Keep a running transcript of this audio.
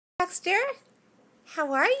Baxter,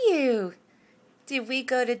 how are you? Did we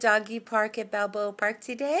go to Doggy Park at Balboa Park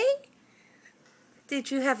today?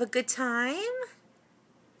 Did you have a good time?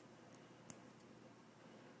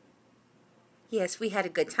 Yes, we had a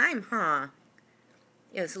good time, huh?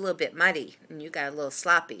 It was a little bit muddy, and you got a little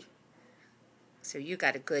sloppy. So you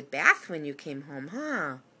got a good bath when you came home,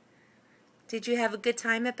 huh? Did you have a good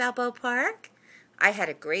time at Balboa Park? I had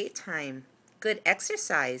a great time. Good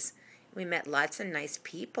exercise. We met lots of nice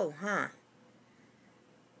people, huh?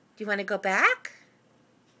 Do you want to go back?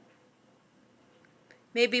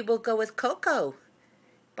 Maybe we'll go with Coco.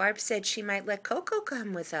 Barb said she might let Coco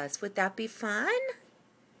come with us. Would that be fun?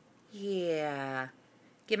 Yeah.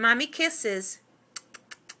 Give Mommy kisses.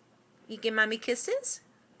 You give Mommy kisses?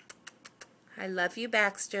 I love you,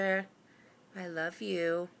 Baxter. I love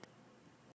you.